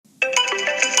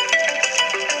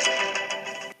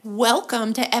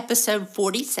Welcome to episode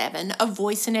 47 of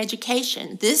Voice in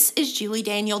Education. This is Julie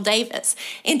Daniel Davis,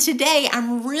 and today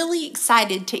I'm really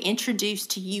excited to introduce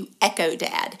to you Echo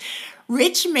Dad.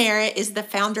 Rich Merritt is the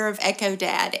founder of Echo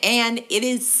Dad, and it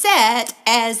is set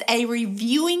as a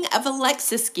reviewing of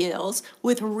Alexa skills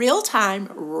with real-time,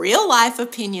 real-life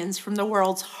opinions from the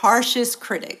world's harshest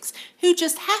critics, who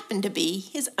just happen to be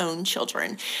his own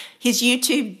children. His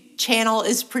YouTube channel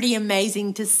is pretty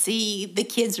amazing to see the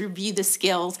kids review the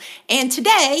skills. And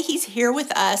today he's here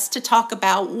with us to talk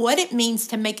about what it means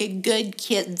to make a good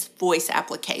kids voice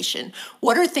application.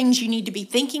 What are things you need to be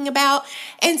thinking about?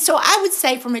 And so I would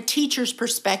say from a teacher's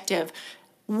perspective,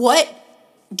 what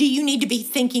do you need to be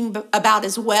thinking about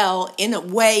as well in a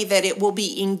way that it will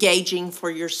be engaging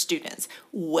for your students?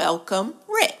 Welcome,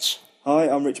 Rich. Hi,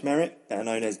 I'm Rich Merritt, better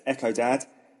known as Echo Dad.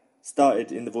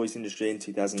 Started in the voice industry in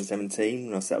 2017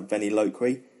 when I set up Venny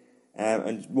Loqui,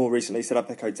 and more recently set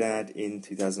up Echo Dad in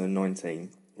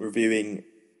 2019, reviewing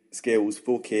skills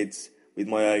for kids with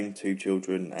my own two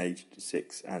children aged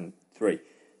 6 and 3,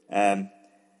 kind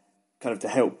of to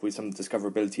help with some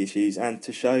discoverability issues and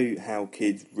to show how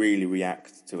kids really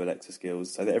react to Alexa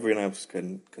skills so that everyone else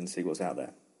can see what's out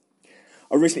there.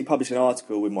 I recently published an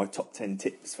article with my top 10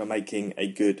 tips for making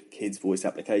a good kids voice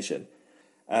application.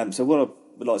 So what I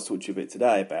would like to talk to you a bit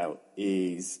today about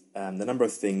is the number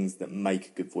of things that make a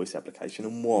good voice application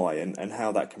and why, and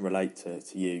how that can relate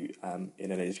to you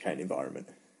in an educating environment.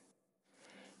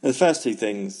 Now, the first two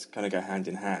things kind of go hand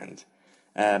in hand.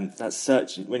 That's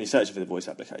when you're searching for the voice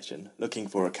application, looking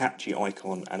for a catchy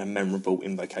icon and a memorable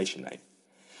invocation name.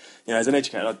 You know, as an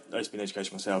educator, I used to be in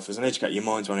education myself. As an educator, your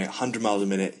mind's running at 100 miles a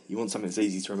minute. You want something that's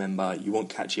easy to remember. You want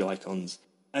catchy icons.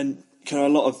 And a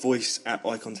lot of voice app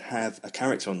icons have a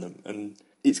character on them, and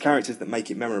it's characters that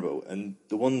make it memorable. And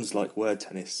the ones like Word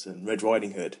Tennis and Red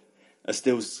Riding Hood are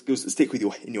still skills that stick with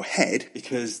in your head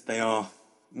because they are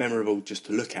memorable just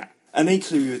to look at. And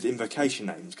equally with invocation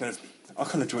names,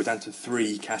 I draw it down to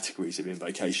 3 categories of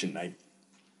invocation name.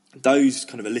 Those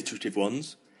kind of alliterative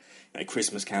ones,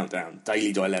 Christmas Countdown,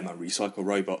 Daily Dilemma, Recycle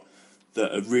Robot,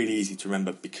 that are really easy to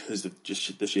remember because of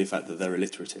just the sheer fact that they're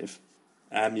alliterative.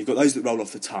 You've got those that roll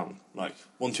off the tongue, like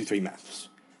 1, 2, 3 Maths,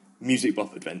 Music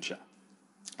Bop Adventure,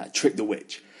 Trick the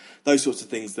Witch. Those sorts of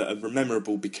things that are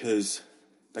memorable because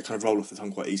they kind of roll off the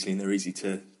tongue quite easily and they're easy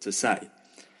to say.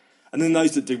 And then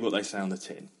those that do what they say on the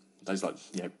tin. Those like,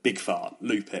 Big Fart,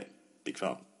 Loop It. Big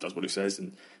Fart does what it says,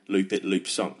 and Loop It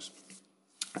loops songs.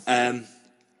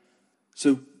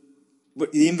 So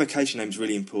the invocation name is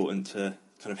really important to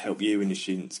kind of help you and your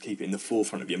students keep it in the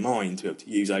forefront of your mind to be able to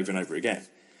use over and over again.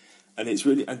 And it's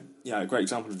really, a great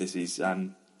example of this is I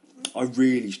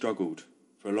really struggled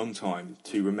for a long time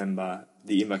to remember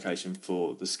the invocation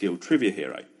for the skill Trivia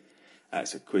Hero.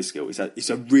 It's a quiz skill. It's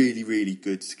a really, really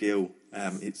good skill.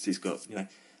 It's got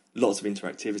lots of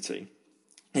interactivity.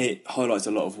 It highlights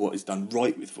a lot of what is done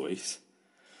right with voice,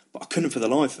 but I couldn't for the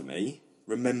life of me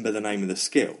remember the name of the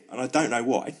skill, and I don't know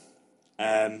why.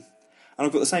 And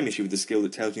I've got the same issue with the skill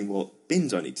that tells me what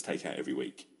bins I need to take out every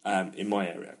week in my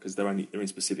area, because they're in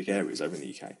specific areas over in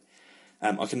the UK.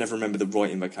 I can never remember the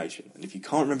right invocation, and if you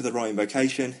can't remember the right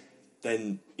invocation,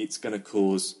 then it's going to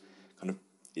cause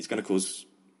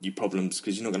you problems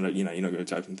because you're not going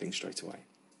to open things straight away.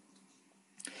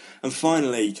 And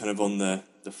finally, on the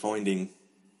finding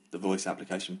the voice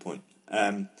application point,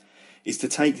 is to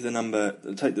take the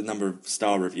number of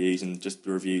star reviews and just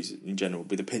the reviews in general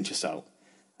with a pinch of salt,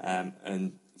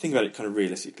 and think about it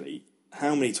realistically.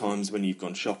 How many times when you've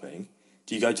gone shopping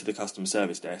do you go to the customer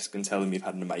service desk and tell them you've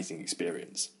had an amazing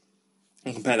experience?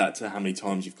 And compare that to how many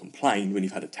times you've complained when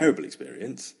you've had a terrible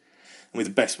experience. And with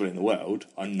the best will in the world,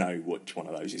 I know which one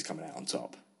of those is coming out on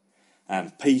top.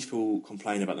 People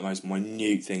complain about the most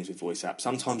minute things with voice apps.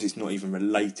 Sometimes it's not even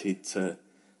related to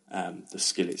the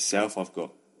skill itself. I've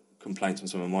got complaints on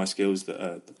some of my skills that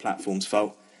are the platform's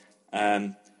fault.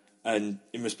 And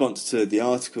in response to the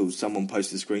article, someone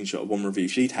posted a screenshot of one review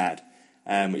she'd had,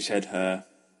 which said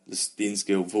the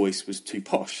in-skill voice was too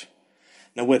posh.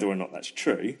 Now, whether or not that's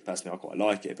true, personally I quite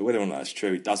like it, but whether or not that's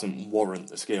true, it doesn't warrant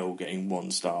the skill getting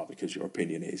 1 star because your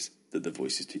opinion is that the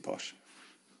voice is too posh.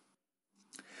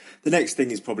 The next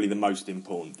thing is probably the most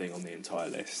important thing on the entire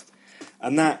list,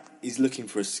 and that is looking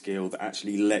for a skill that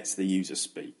actually lets the user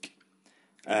speak.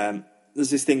 There's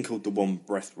this thing called the 1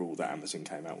 breath rule that Amazon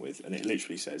came out with, and it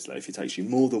literally says that if it takes you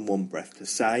more than 1 breath to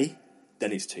say,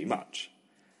 then it's too much.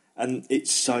 And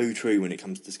it's so true when it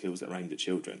comes to skills that are aimed at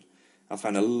children. I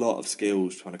found a lot of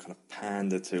skills trying to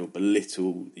pander to or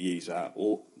belittle the user,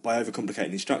 or by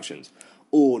overcomplicating instructions,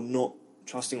 or not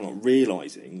trusting, not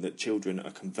realising that children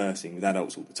are conversing with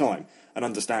adults all the time and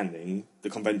understanding the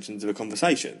conventions of a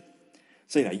conversation.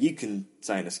 So, you can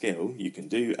say in a skill, you can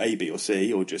do A, B or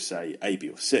C, or just say A, B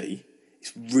or C.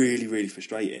 It's really, really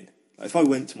frustrating. Like if I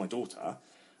went to my daughter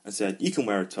and said, you can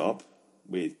wear a top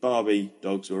with Barbie,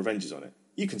 dogs or Avengers on it.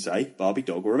 You can say Barbie,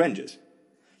 dog or Avengers.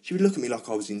 She would look at me like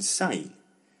I was insane.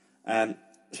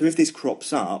 So if this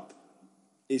crops up,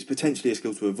 it's potentially a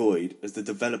skill to avoid as the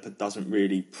developer doesn't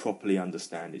really properly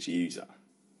understand its user.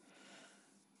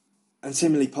 And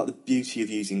similarly, part of the beauty of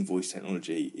using voice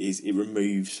technology is it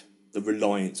removes the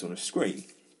reliance on a screen.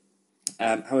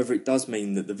 However, it does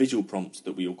mean that the visual prompts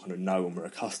that we all kind of know and we're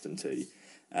accustomed to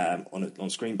on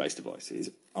screen-based devices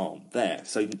aren't there.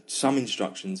 So some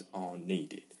instructions are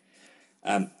needed.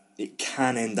 It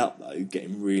can end up, though,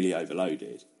 getting really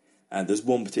overloaded. And there's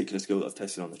one particular skill that I've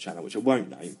tested on the channel, which I won't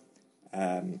name,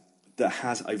 that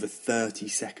has over 30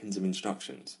 seconds of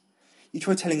instructions. You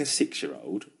try telling a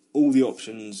 6-year-old all the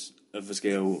options of a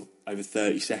skill over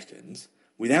 30 seconds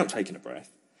without taking a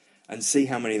breath and see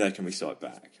how many they can recite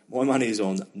back. My money is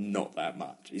on not that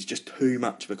much. It's just too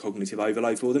much of a cognitive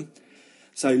overload for them.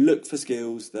 So look for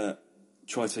skills that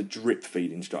try to drip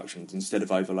feed instructions instead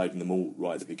of overloading them all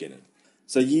right at the beginning.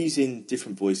 So using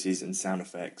different voices and sound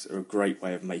effects are a great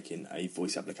way of making a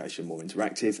voice application more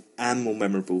interactive and more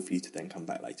memorable for you to then come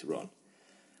back later on.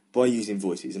 By using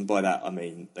voices, and by that I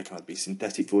mean they can either be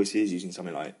synthetic voices using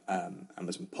something like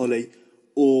Amazon Polly,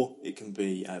 or it can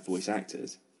be voice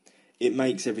actors. It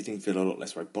makes everything feel a lot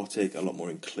less robotic, a lot more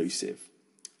inclusive,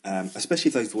 especially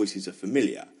if those voices are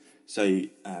familiar. So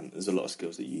there's a lot of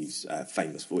skills that use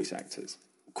famous voice actors.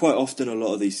 Quite often a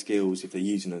lot of these skills, if they're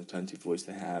using an alternative voice,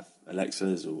 they have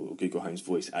Alexa's or Google Home's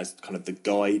voice as kind of the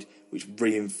guide, which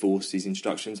reinforces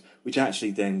instructions, which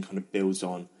actually then kind of builds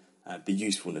on the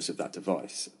usefulness of that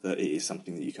device, that it is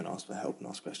something that you can ask for help and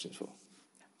ask questions for.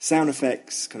 Sound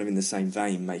effects, kind of in the same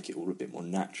vein, make it all a bit more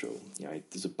natural.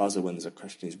 There's a buzzer when there's a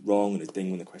question is wrong and a ding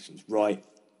when the question is right.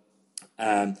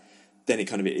 Then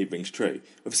it rings true.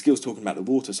 If a skill's talking about the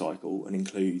water cycle and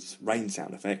includes rain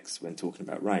sound effects when talking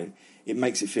about rain, it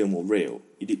makes it feel more real.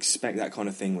 You'd expect that kind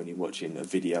of thing when you're watching a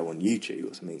video on YouTube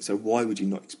or something, so why would you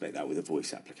not expect that with a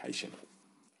voice application?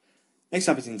 Next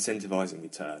up is incentivising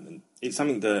return, and it's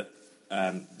something that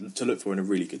to look for in a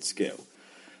really good skill.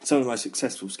 Some of the most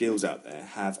successful skills out there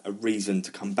have a reason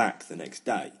to come back the next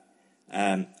day,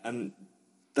 and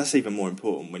that's even more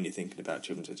important when you're thinking about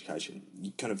children's education.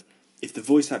 If the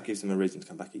voice app gives them a reason to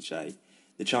come back each day,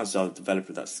 the chances are the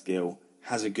developer of that skill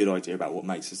has a good idea about what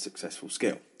makes a successful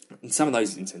skill. And some of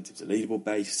those incentives are leaderboard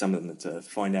based, some of them are to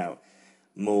find out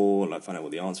more, like find out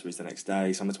what the answer is the next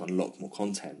day, some are to unlock more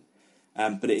content.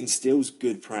 But it instills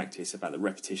good practice about the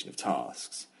repetition of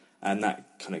tasks, and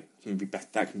that can then be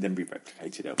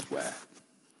replicated elsewhere.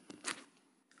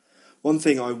 One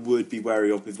thing I would be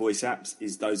wary of with voice apps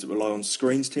is those that rely on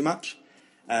screens too much.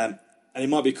 And it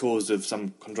might be cause of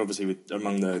some controversy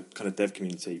among the kind of dev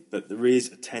community, but there is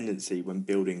a tendency when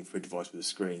building for a device with a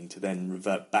screen to then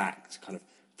revert back to kind of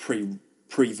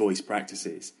pre-voice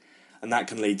practices. And that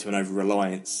can lead to an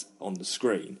over-reliance on the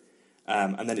screen.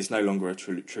 And then it's no longer a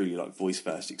truly like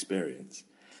voice-first experience.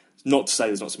 Not to say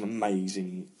there's not some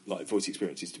amazing like voice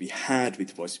experiences to be had with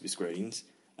devices with screens,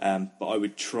 but I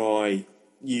would try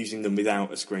using them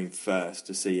without a screen first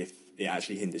to see if it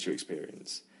actually hinders your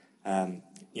experience.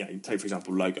 Take for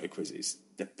example logo quizzes.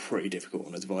 They're pretty difficult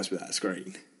on a device without a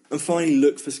screen. And finally,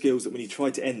 look for skills that when you try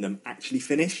to end them, actually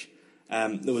finish.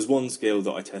 There was one skill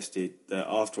that I tested that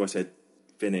after I said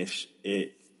finish,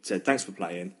 it said thanks for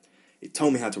playing. It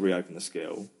told me how to reopen the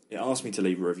skill. It asked me to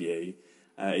leave a review.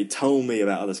 It told me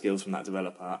about other skills from that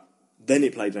developer. Then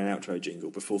it played an outro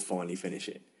jingle before finally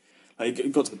finishing.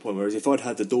 It got to the point where if I'd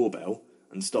had the doorbell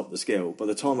and stopped the skill, by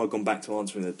the time I'd gone back to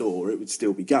answering the door, it would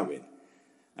still be going.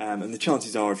 And the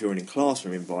chances are, if you're in a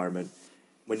classroom environment,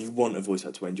 when you want a voice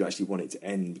app to end, you actually want it to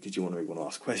end because you want to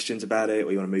ask questions about it,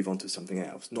 or you want to move on to something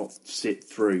else, not sit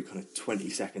through kind of 20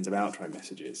 seconds of outro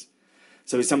messages.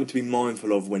 So it's something to be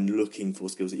mindful of when looking for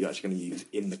skills that you're actually going to use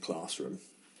in the classroom.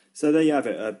 So there you have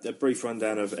it, a brief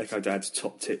rundown of Echo Dad's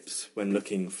top tips when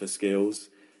looking for skills.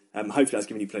 Hopefully that's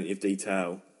given you plenty of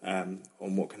detail on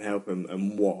what can help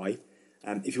and why.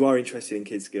 If you are interested in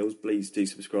kids' skills, please do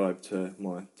subscribe to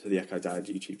the Echo Dad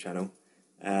YouTube channel,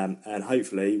 and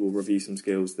hopefully we'll review some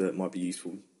skills that might be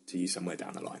useful to you somewhere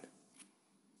down the line.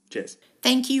 Cheers.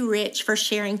 Thank you, Rich, for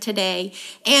sharing today.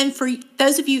 And for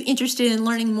those of you interested in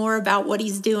learning more about what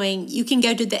he's doing, you can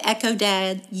go to the Echo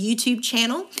Dad YouTube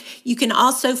channel. You can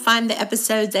also find the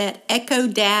episodes at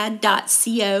echodad.co.uk,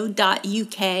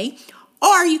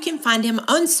 or you can find him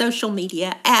on social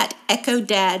media at Echo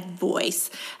Dad Voice.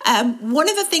 One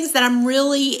of the things that I'm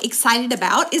really excited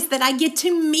about is that I get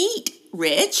to meet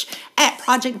Rich at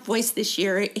Project Voice this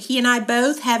year. He and I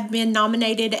both have been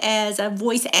nominated as a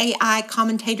Voice AI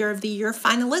Commentator of the Year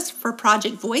finalist for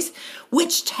Project Voice,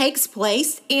 which takes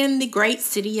place in the great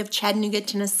city of Chattanooga,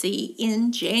 Tennessee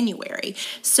in January.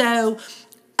 So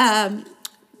I'm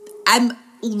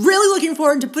really looking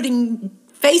forward to putting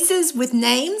faces with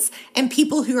names and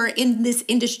people who are in this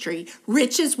industry.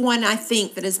 Rich is one, I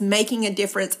think, that is making a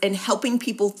difference and helping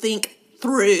people think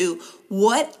through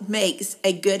what makes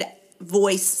a good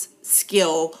voice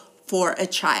skill for a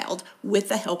child with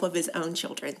the help of his own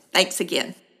children. Thanks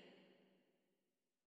again.